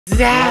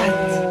that?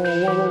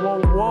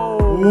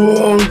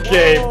 Whoa.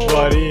 Okay,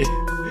 buddy.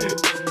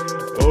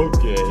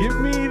 Okay. Give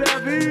me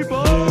that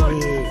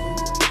V-Bucks.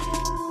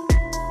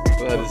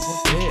 That is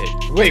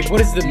sick. Wait, what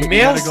is the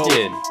male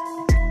skin?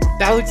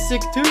 That looks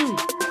sick too.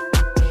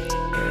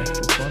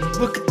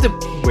 Look at the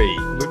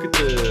look at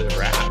the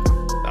wrap.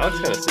 That looks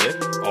kind of sick.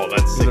 Oh,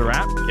 that's sick. The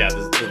wrap? Yeah,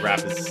 the wrap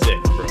is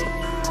sick, bro.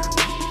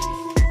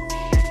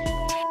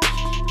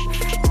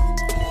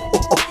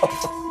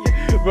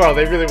 Bro,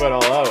 they really went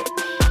all out.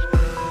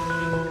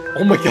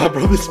 Oh my god,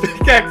 bro, this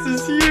pickaxe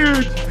is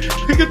huge.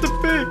 Look at the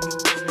pick.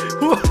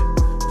 What?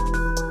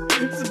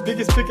 It's the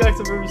biggest pickaxe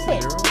I've ever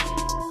seen.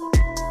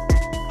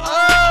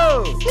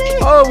 Oh!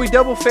 Oh, we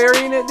double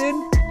ferrying it, dude?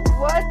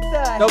 What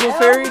the Double hell?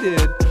 ferry,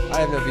 dude. I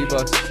have no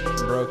V-Bucks. I'm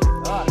broke.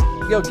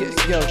 Yo, can you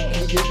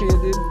give me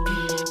it, dude?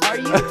 Are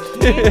you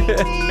kidding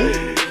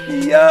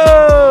me?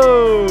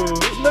 Yo!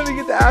 Let me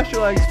get the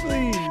Astrolax,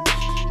 please.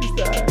 Just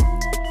that.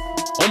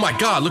 Oh my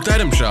god, look at the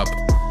item shop.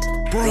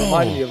 Bro,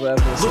 Remind me of that.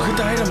 look at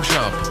the item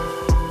shop.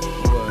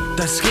 What?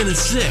 That skin is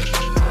sick.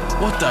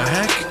 What the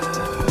heck?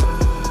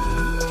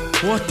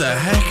 What the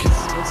heck?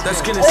 That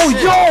skin is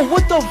sick. Yo,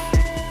 what the?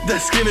 That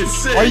skin is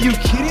sick. Are you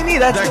kidding me?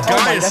 That's That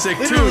guy is sick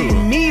literally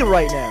too. me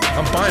right now.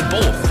 I'm buying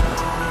both.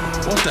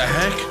 What the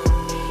heck?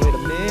 Wait a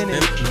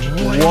minute.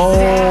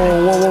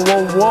 Whoa.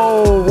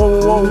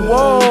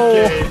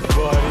 Okay,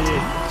 buddy.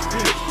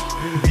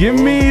 Give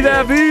me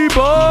that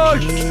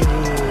V-Bucks.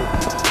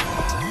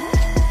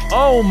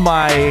 Oh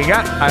my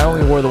god. I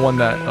only wore the one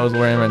that I was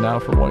wearing right now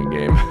for one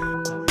game.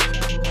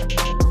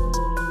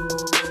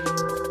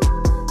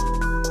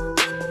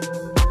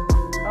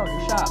 Oh,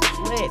 your shop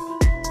lit.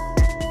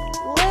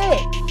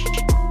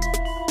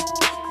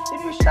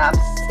 Dude, your shop's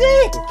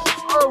sick.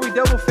 Oh, we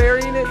double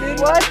ferrying it, dude?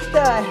 What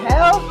the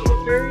hell?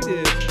 Double ferry,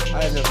 dude. I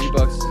have no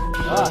V-Bucks.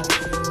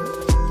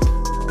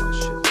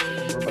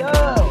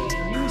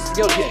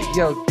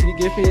 Yo, can you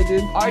give me it,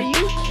 dude? Are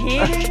you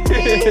kidding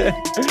me?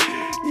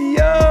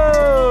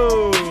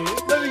 Yo!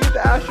 Let me get the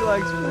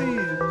Astrolax,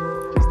 please.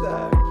 Just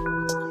that.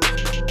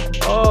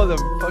 Oh, the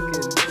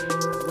fucking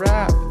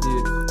wrap,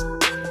 dude.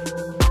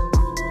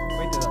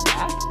 Wait, there's a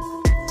map?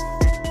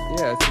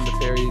 Yeah, it's in the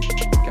fairy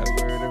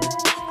category or whatever.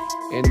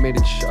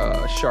 Animated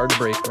shard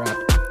break wrap.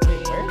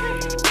 Wait, where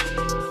is it?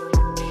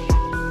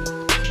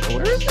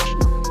 Where is it?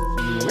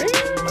 Where?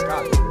 Oh my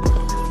god.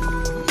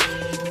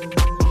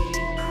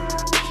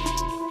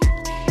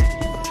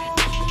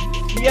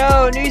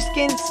 Yo, new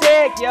skin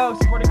sick! Yo,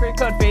 support a great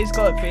code, face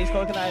code and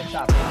item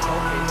shop. Face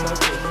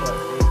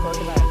code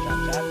and item shop.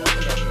 Chat, don't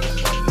forget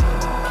face code.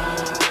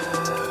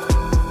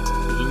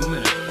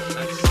 Luminous,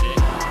 that's sick.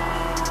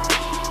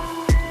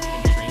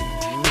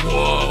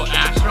 Whoa,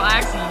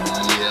 Astrolax,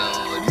 yo,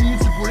 dude,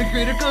 support a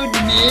creator code,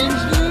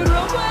 ninja, dude,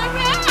 real quick.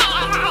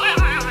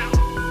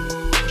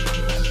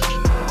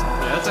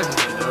 Yeah, that's actually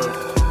kind of dope.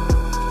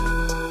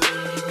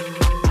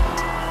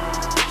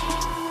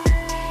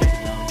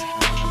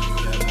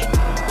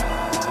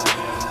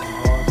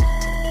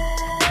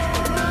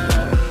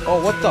 Oh,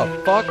 what the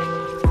fuck?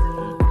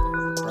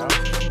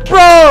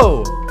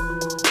 Bro!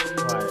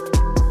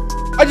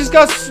 What? I just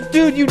got...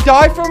 Dude, you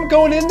died from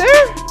going in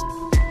there?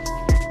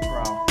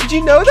 Bro. Did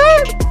you know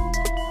that?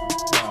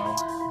 Bro.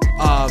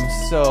 I'm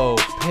so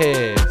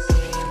pissed.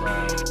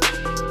 Bro.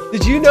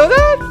 Did you know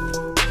that?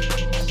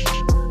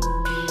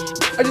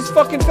 I just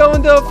fucking fell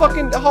into a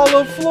fucking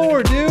hollow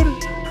floor, dude.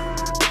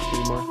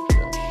 Any more?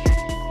 No.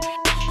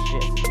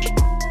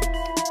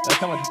 That's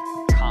how much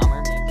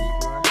calmer me and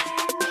people are.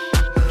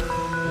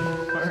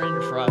 We're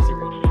in Frosty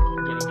Reedy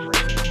getting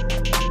brain.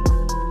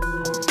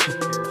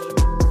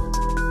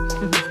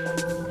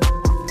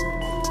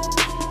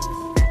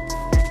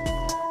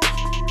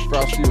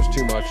 Frosty was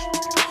too much.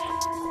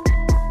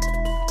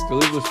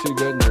 Philly was too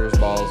good and there was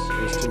balls.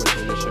 It was too much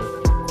of an issue.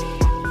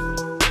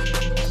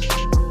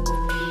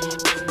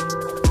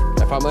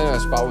 If I'm landing on a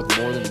spot with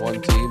more than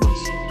one team,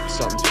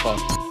 something's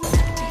fucked.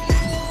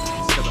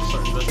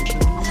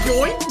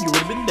 Join, you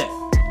would have been dead.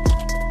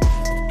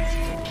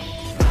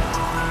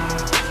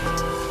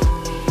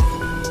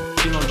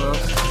 Team on bow.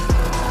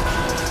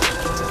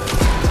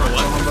 For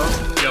what? On bow?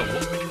 Yo,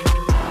 what?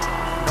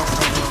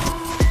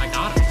 I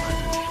got him.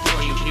 So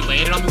he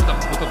landed on me with a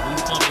boom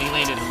pump and he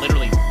landed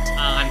literally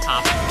on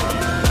top of me.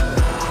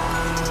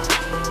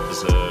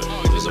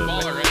 There's a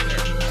baller right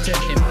there. To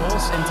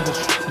impulse into the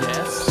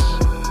yes.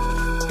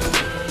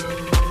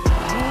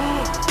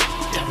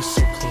 That was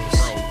so close.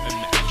 Bro,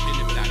 imagine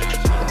if that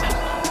actually happened.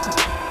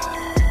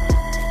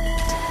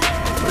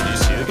 Did you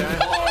see the guy?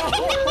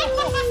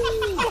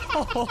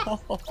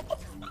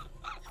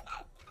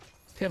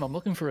 Tim, I'm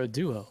looking for a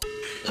duo.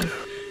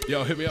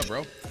 Yo, hit me up,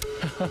 bro.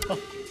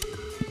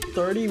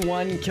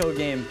 31 kill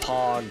game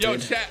pog. Yo,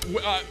 chat,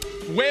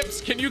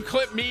 Whips, can you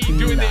clip me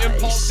doing the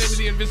impulse into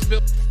the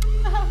invisibility?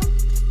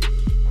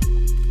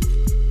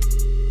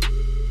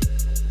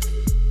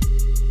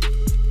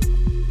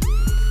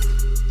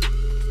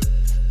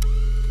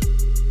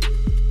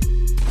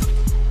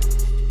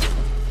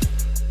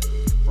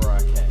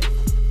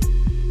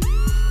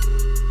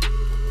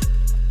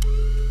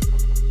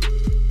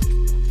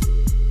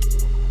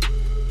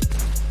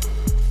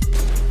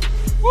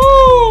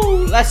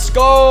 Let's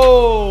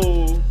go.